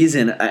whatever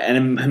reason,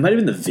 and it might have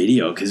been the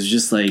video because it's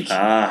just like.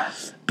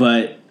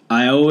 But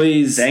I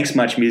always thanks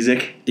Much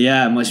Music.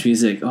 Yeah, Much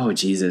Music. Oh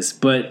Jesus!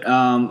 But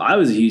I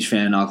was a huge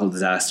fan of Nautical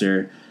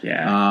Disaster.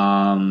 Yeah.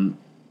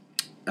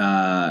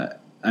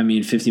 I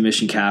mean, 50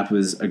 Mission Cap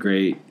was a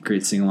great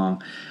sing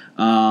along.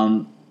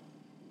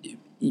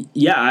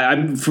 Yeah,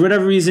 I'm for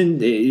whatever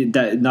reason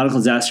that Nautical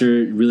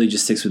Disaster really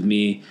just sticks with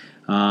me.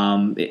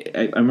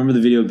 I remember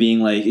the video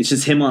being like it's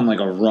just him on like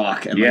a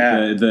rock and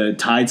like the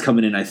tides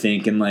coming in, I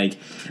think, and like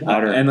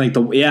water and like a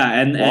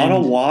lot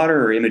of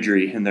water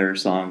imagery in their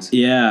songs.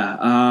 Yeah.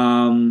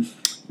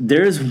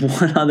 There's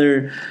one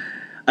other.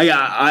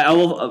 I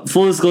will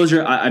full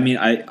disclosure. I mean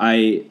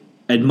I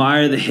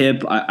admire the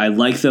Hip. I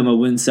like them. I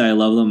wouldn't say I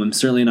love them. I'm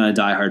certainly not a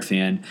diehard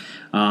fan.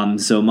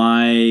 So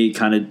my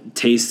kind of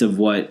taste of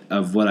what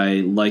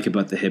I like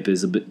about the Hip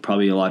is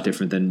probably a lot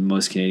different than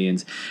most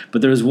Canadians.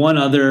 But there was one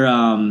other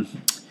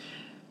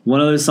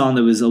song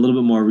that was a little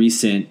bit more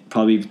recent,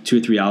 probably 2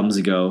 or 3 albums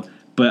ago.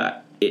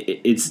 But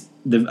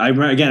I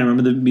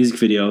remember the music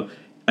video.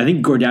 I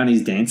think Gord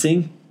Downie's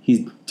dancing.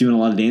 He's doing a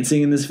lot of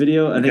dancing in this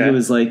video. I think it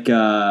was like.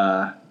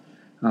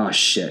 Oh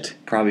shit!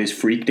 Probably his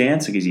freak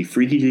dance. Like, is he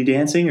freakily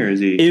dancing, or is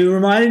he? It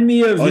reminded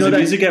me of is it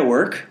Music at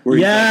Work?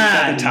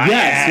 Yes.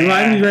 It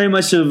reminded me very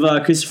much of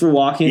Christopher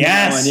Walken.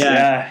 Yes,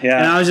 yeah.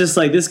 And I was just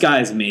like, this guy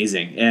is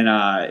amazing, and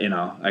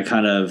I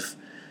kind of.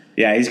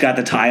 Yeah, he's got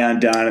the tie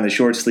undone and the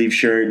short sleeve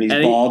shirt, and he's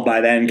bald by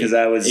then because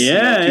that was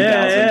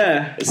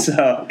 2000.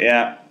 So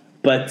yeah,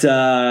 but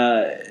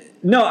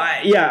no,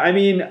 I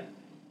mean.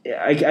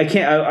 I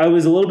can't. I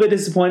was a little bit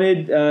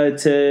disappointed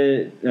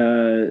to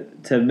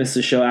miss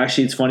the show.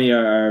 Actually, it's funny.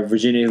 Our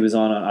Virginia, who was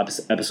on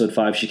episode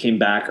 5, she came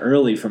back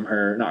early from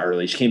her. Not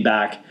early. She came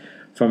back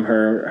from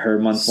her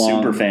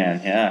month-long super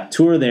fan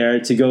tour there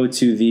to go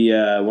to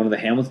the one of the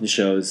Hamilton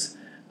shows.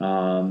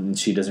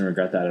 She doesn't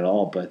regret that at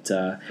all. But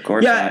of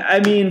course, not. I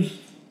mean,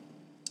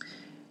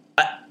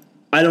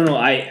 I don't know.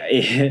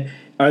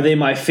 Are they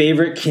my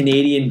favorite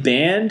Canadian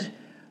band?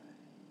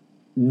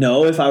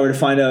 No, if I were to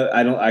find out,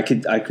 I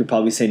could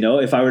probably say no.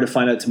 If I were to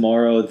find out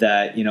tomorrow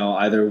that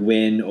either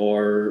Win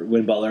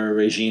Butler or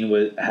Regine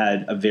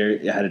had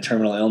a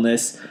terminal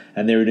illness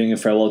and they were doing a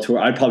farewell tour,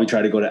 I'd probably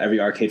try to go to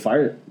every Arcade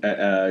Fire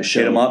show.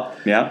 Hit them up,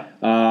 yeah.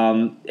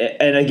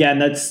 And again,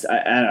 that's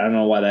I don't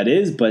know why that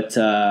is, but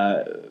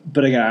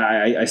again,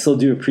 I still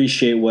do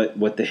appreciate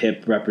what the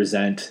Hip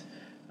represent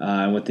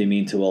and what they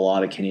mean to a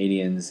lot of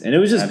Canadians, and it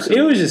was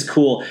just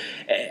cool.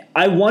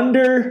 I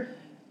wonder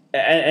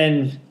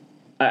and.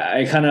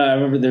 I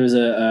remember there was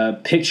a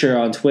picture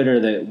on Twitter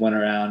that went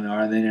around or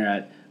on the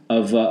internet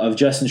of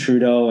Justin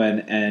Trudeau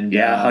and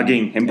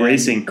hugging,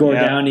 embracing, and Gord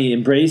Downie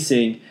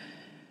embracing.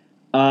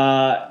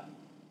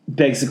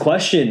 Begs the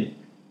question.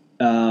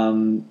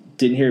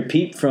 Didn't hear a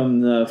peep from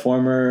the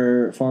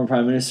former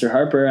Prime Minister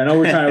Harper. I know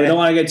we don't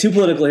want to get too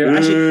political here.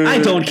 Actually,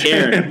 I don't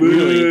care.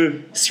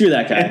 Really, screw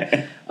that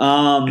guy.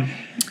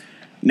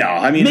 No,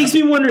 I mean, it makes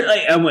me wonder.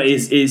 Like,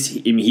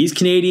 he's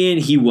Canadian?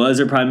 He was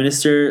our prime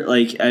minister.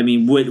 Like, I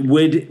mean,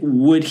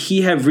 would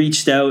he have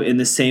reached out in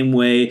the same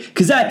way?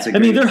 Because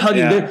they're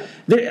hugging.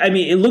 Yeah. I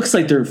mean, it looks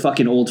like they're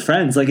fucking old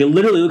friends. Like, it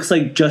literally looks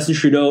like Justin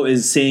Trudeau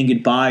is saying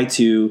goodbye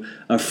to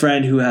a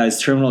friend who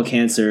has terminal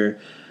cancer.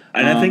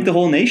 And I think the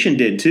whole nation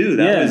did too.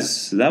 That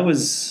was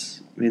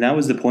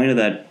the point of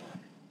that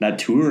that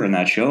tour and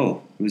that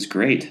show. It was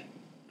great.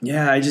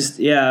 Yeah,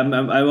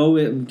 I'm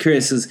always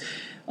curious because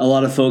a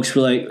lot of folks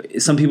were like,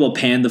 some people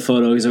panned the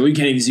photo because like, we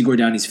can't even see Gord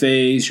Downie's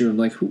face. Or I'm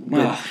like,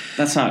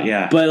 that's not,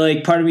 yeah. But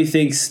like, part of me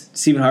thinks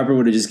Stephen Harper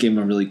would have just given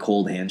him a really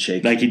cold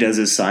handshake, like he does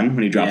his son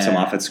when he drops him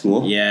off at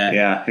school.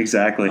 Yeah,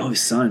 exactly. Oh,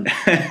 his son,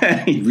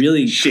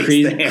 really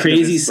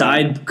crazy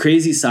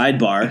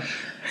sidebar.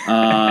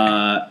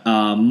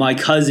 My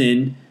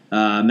cousin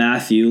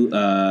Matthew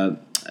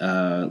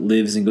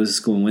lives and goes to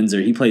school in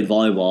Windsor. He played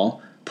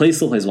volleyball.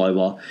 Still plays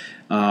volleyball.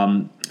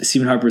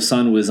 Stephen Harper's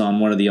son was on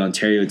one of the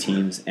Ontario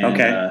teams.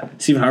 And,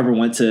 Stephen Harper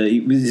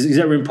he was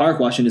at Rim Park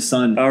watching his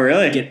son. Oh,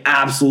 really? Get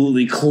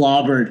absolutely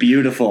clobbered.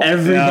 Beautiful.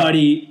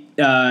 Everybody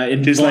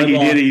in just volleyball, like he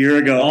did a year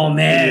ago. Oh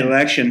man, in the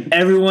election.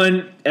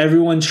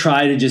 Everyone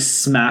tried to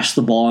just smash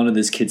the ball into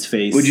this kid's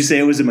face. Would you say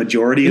it was a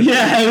majority? Of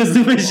it was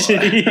the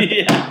majority.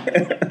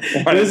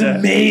 It was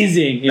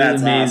amazing.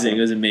 Awesome. It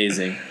was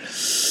amazing.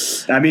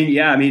 I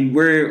mean,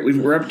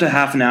 we're up to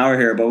half an hour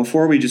here, but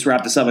before we just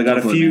wrap this up, I got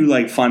a few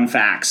like fun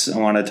facts I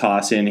want to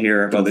toss in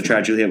here about the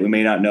Tragically Hip we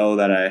may not know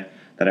that I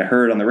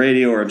heard on the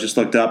radio or have just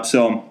looked up.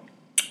 So,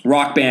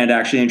 Rock Band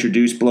actually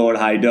introduced Blow It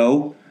High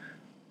Do.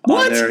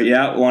 What?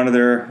 One of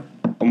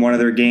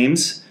their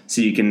games,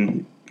 so you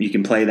can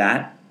play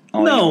that.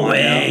 No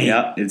way.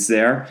 Yeah, it's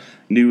there.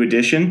 New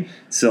edition.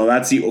 So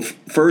that's the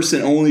first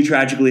and only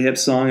Tragically Hip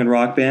song in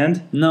Rock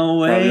Band. No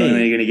way. Probably the only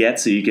one you're gonna get,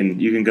 so you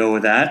can go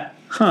with that.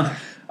 Huh.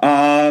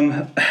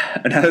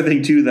 Another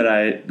thing too that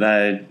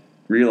I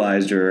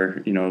realized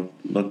or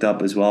looked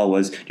up as well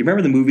was, do you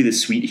remember the movie The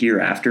Sweet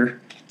Hereafter?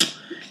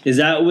 Is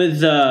that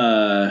with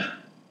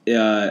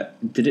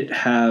did it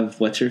have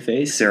what's her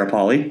face? Sarah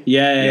Polley?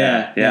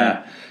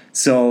 Yeah.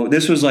 So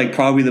this was like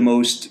probably the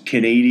most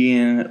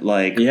Canadian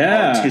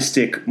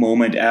artistic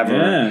moment ever.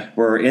 Yeah.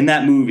 Where in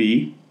that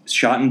movie,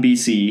 shot in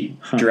BC,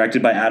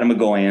 directed by Adam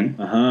McGoyan.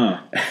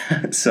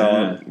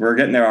 So we're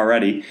getting there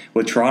already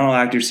with Toronto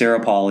actor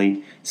Sarah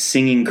Polley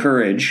singing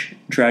 "Courage,"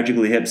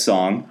 Tragically Hip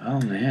song.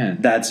 Oh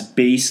man, that's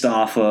based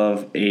off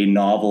of a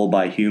novel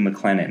by Hugh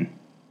MacLennan,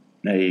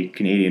 a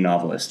Canadian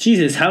novelist.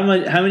 Jesus, how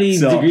many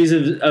degrees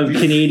of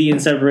Canadian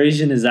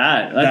separation is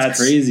that? That's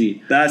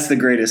crazy. That's the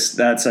greatest.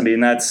 That's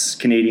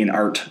Canadian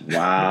art.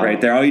 Wow.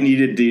 Right there. All it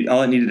needed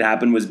to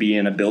happen was be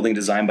in a building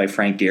designed by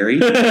Frank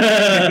Gehry.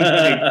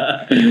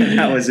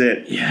 That was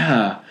it.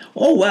 Yeah.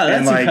 Oh wow,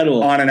 that's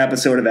incredible. On an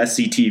episode of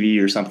SCTV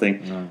or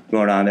something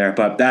going on there,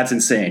 but that's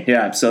insane.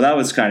 Yeah. So that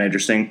was kind of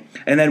interesting.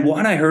 And then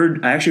one I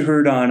actually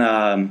heard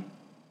on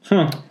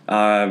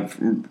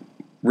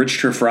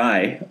Richter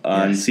Fry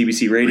on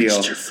CBC Radio.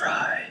 Richter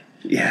Fry.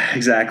 Yeah,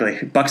 exactly.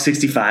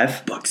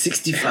 $1.65.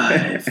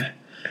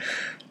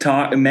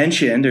 $1.65.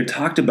 Mentioned or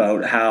talked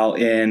about how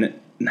in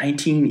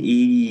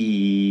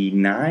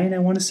 1989, I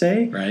want to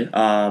say, right?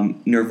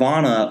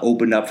 Nirvana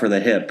opened up for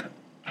the Hip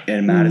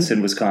in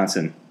Madison,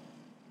 Wisconsin.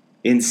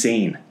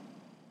 Insane.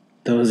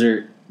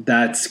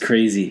 That's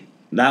crazy.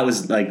 That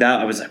was like that.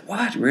 I was like,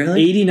 what?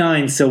 Really?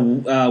 89. So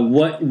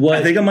what?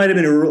 I think it might have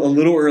been a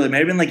little early. It might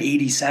have been like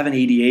 87,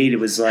 88. It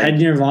was like. Had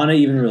Nirvana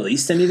even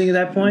released anything at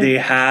that point? They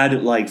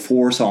had like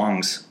 4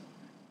 songs.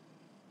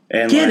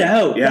 And Get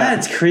out! Yeah.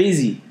 That's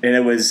crazy. And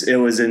it was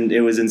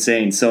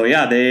insane. So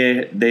yeah,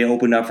 they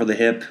opened up for the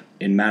Hip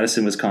in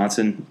Madison,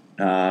 Wisconsin,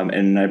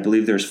 and I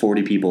believe there's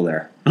 40 people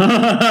there.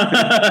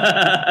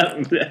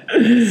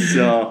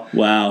 So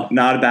wow,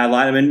 not a bad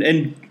line. I mean,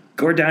 and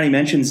Gord Downie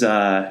mentions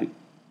Kurt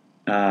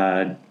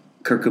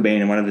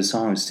Cobain in one of his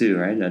songs too,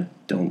 right?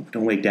 Don't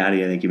Wake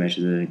Daddy. I think he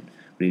mentions it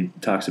when he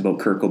talks about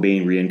Kurt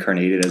Cobain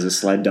reincarnated as a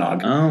sled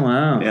dog. Oh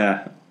wow,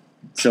 yeah.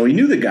 So he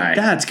knew the guy.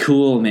 That's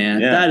cool,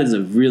 man. Yeah. That is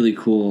a really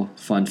cool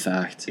fun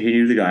fact. He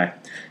knew the guy.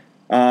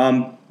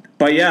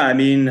 But yeah, I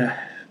mean,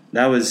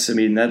 this is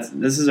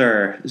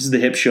the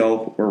Hip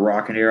show we're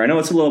rocking here. I know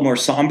it's a little more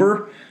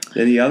somber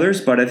than the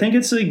others, but I think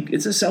it's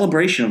a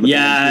celebration of the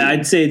band.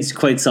 I'd say it's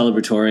quite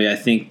celebratory. I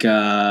think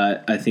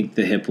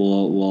the Hip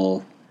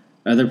will.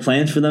 Are there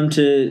plans for them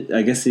to?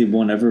 I guess they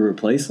won't ever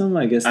replace them.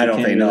 I guess I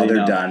don't think really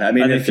they're done. I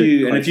mean, if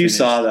you finished.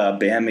 saw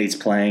the bandmates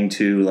playing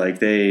too, like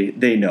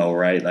they know,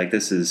 right? Like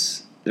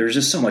there's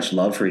just so much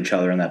love for each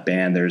other in that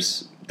band.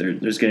 There's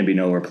going to be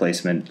no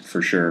replacement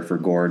for sure for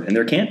Gord, and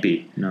there can't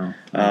be. No.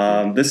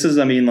 This is,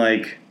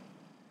 like,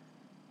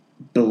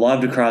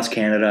 beloved across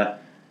Canada.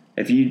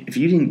 If you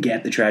didn't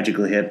get the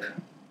Tragically Hip,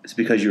 it's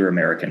because you were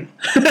American.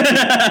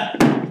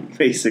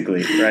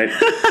 Basically, right?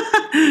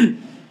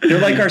 They're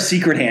like our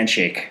secret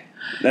handshake.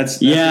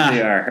 That's what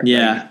they are.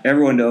 Yeah. Like,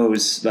 everyone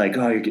knows, like,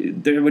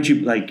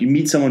 you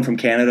meet someone from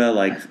Canada,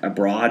 like,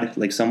 abroad,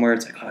 like, somewhere,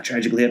 it's like, oh,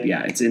 Tragically Hip.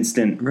 Yeah, it's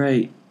instant.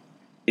 Right.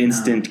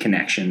 Instant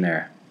connection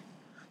there.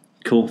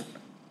 Cool.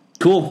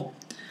 All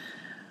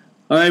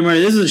right, Murray,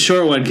 this is a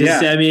short one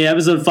because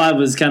episode 5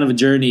 was kind of a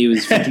journey. It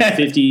was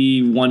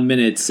 51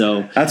 minutes,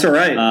 so that's all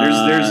right.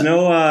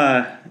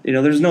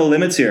 There's no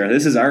limits here.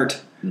 This is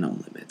art. No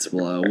limits.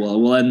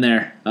 We'll end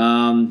there.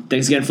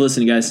 Thanks again for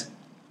listening, guys.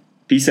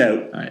 Peace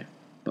out. All right,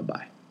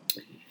 bye.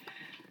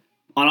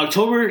 On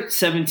October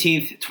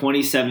 17th,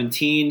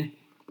 2017,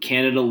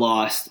 Canada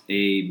lost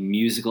a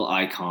musical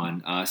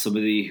icon,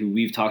 somebody who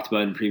we've talked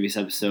about in a previous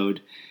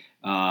episode,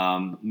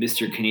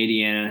 Mr.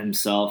 Canadiana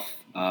himself,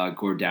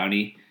 Gord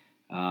Downie,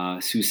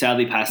 who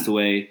sadly passed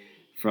away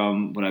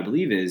from what I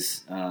believe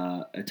is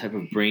a type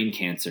of brain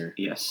cancer.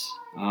 Yes.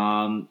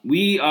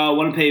 We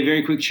want to pay a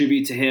very quick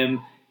tribute to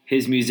him,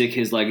 his music,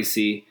 his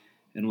legacy,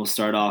 and we'll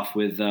start off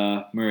with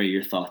Murray,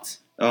 your thoughts.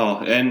 Oh,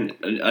 and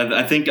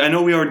I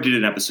know we already did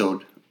an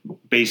episode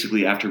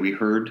basically after we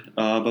heard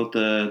about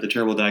the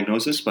terrible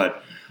diagnosis,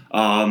 but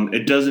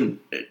it doesn't,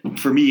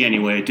 for me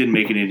anyway, it didn't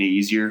make it any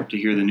easier to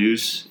hear the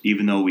news,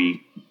 even though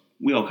we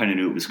all kind of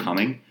knew it was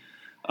coming.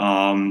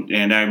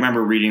 And I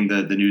remember reading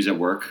the news at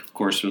work, of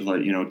course, with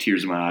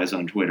tears in my eyes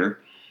on Twitter.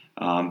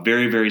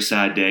 Very, very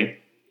sad day.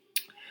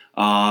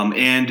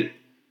 And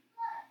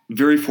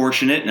very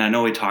fortunate, and I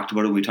know we talked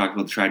about it. We talked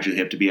about the Tragically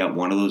Hip to be at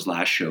one of those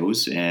last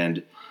shows,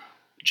 and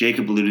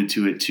Jacob alluded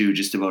to it too,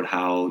 just about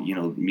how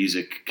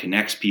music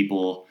connects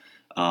people.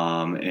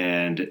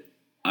 And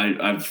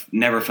I've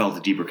never felt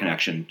a deeper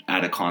connection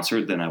at a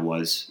concert than I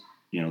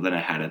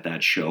had at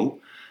that show.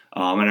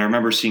 And I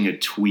remember seeing a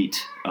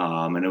tweet,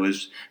 and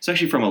it's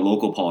actually from a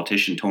local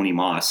politician, Tony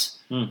Moss,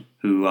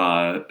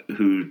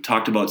 who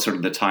talked about sort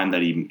of the time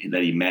that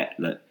he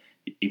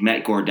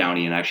met Gord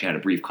Downie and actually had a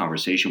brief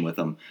conversation with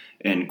him.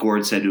 And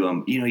Gord said to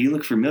him, you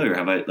look familiar.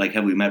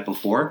 Have we met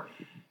before?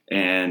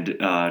 And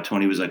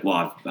Tony was like,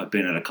 well, I've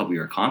been at a couple of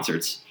your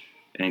concerts.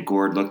 And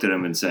Gord looked at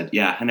him and said,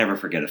 yeah, I never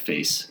forget a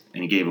face.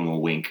 And he gave him a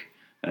wink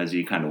as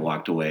he kind of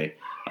walked away.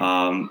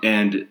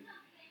 And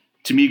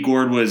to me,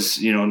 Gord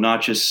was,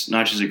 not just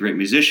a great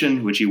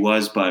musician, which he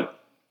was,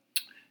 but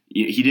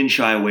he didn't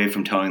shy away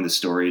from telling the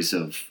stories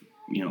of,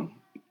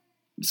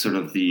 sort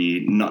of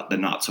the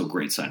not so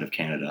great side of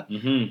Canada.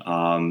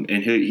 Mm-hmm.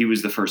 And he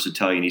was the first to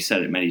tell you, and he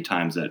said it many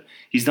times, that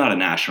he's not a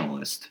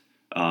nationalist.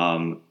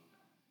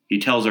 He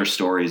tells our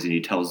stories and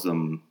he tells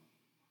them,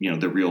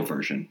 the real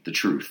version, the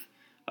truth.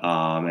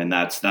 And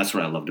that's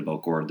what I loved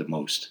about Gord the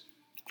most,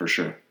 for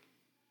sure.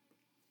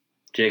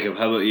 Jacob,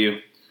 how about you?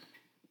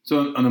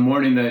 So on the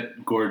morning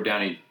that Gord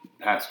Downie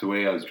passed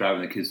away, I was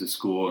driving the kids to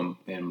school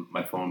and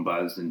my phone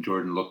buzzed, and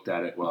Jordan looked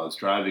at it while I was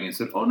driving and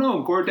said, "Oh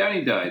no, Gord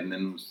Downie died." And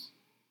then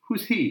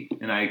who's he?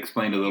 And I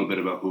explained a little bit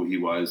about who he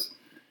was.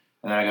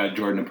 And I got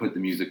Jordan to put the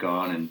music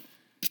on, and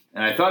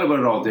I thought about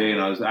it all day,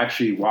 and I was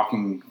actually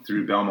walking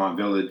through Belmont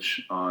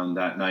Village on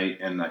that night,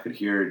 and I could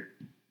hear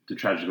the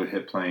Tragically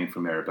Hip playing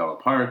from Arabella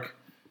Park.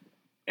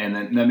 And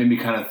then that made me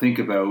kind of think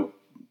about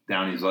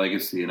Downie's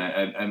legacy. And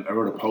I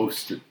wrote a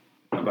post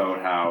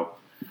about how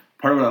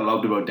part of what I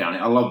loved about Downie,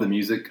 I love the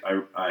music.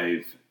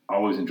 I've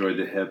always enjoyed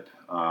the hip.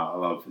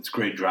 It's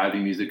great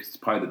driving music. It's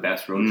probably the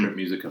best road trip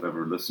music I've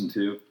ever listened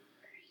to.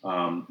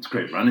 It's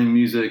great running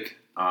music.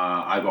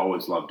 I've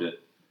always loved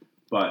it.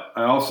 But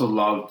I also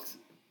loved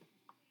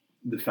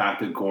the fact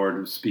that Gord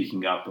was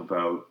speaking up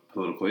about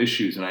political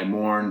issues, and I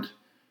mourned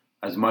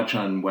as much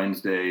on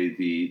Wednesday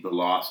the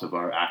loss of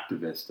our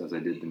activist as I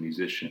did the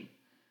musician.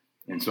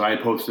 And so I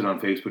posted on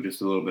Facebook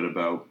just a little bit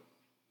about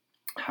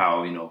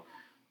how,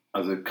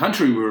 as a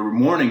country, we were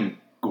mourning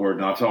Gord,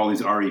 not all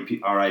these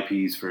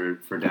RIPs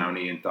for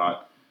Downie, and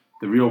thought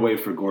the real way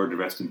for Gord to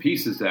rest in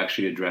peace is to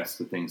actually address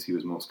the things he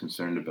was most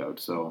concerned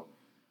about. So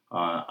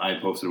I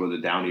posted about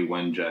the Downie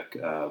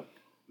Wenjack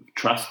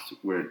Trust,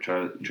 where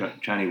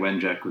Chani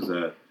Wenjack was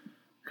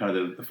kind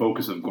of the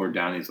focus of Gord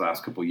Downie's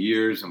last couple of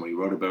years, and what he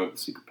wrote about, The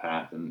Secret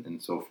Path,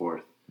 and so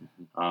forth.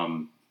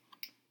 And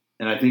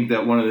I think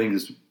that one of the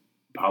things that's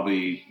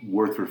probably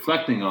worth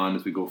reflecting on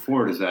as we go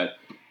forward is that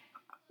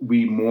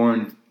we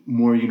mourn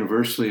more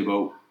universally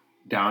about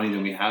Downie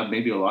than we have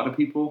maybe a lot of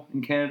people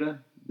in Canada.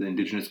 The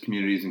Indigenous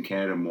communities in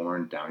Canada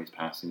mourn Downie's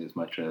passing as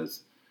much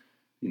as,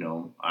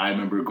 I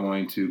remember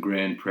going to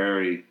Grand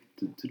Prairie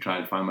to try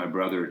and find my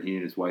brother, and he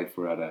and his wife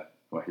were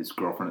his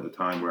girlfriend at the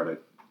time, were at a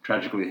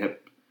Tragically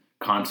Hip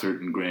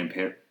concert in Grand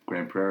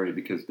Prairie,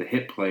 because the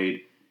hip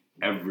played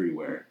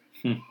everywhere.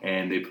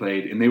 And they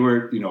played, and they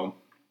were,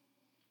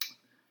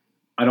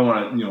 I don't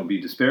want to, be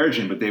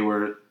disparaging, but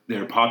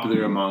they're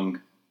popular among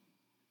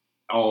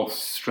all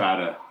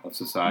strata of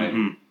society.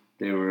 Mm-hmm.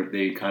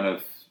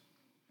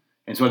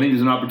 And so I think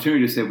there's an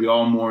opportunity to say we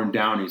all mourn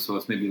Downie, so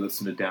let's maybe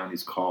listen to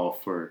Downie's call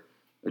for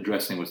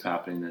addressing what's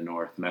happening in the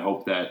North. And I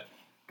hope that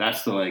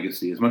that's the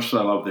legacy. As much as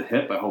I love the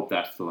hip, I hope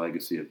that's the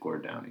legacy of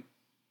Gord Downie.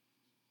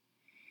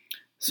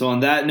 So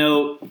on that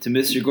note, to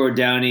Mr. Gord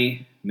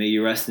Downie, may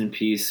you rest in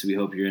peace. We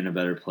hope you're in a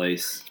better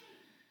place.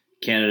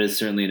 Canada is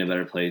certainly in a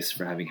better place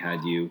for having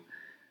had you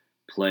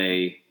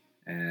play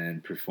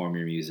and perform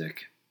your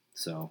music.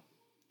 So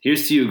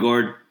here's to you,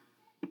 Gord.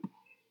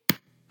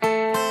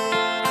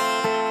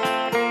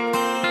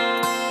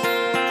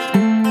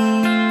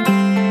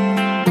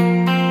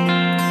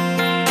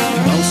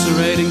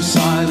 Ulcerating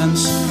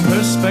silence,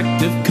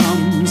 perspective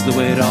comes the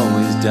way it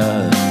always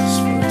does.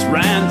 For its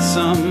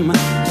ransom,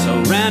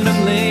 so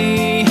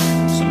randomly,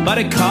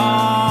 somebody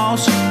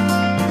calls,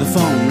 the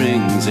phone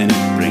rings and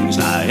it brings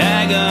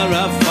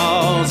Niagara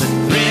Falls at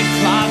 3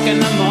 o'clock in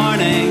the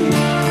morning.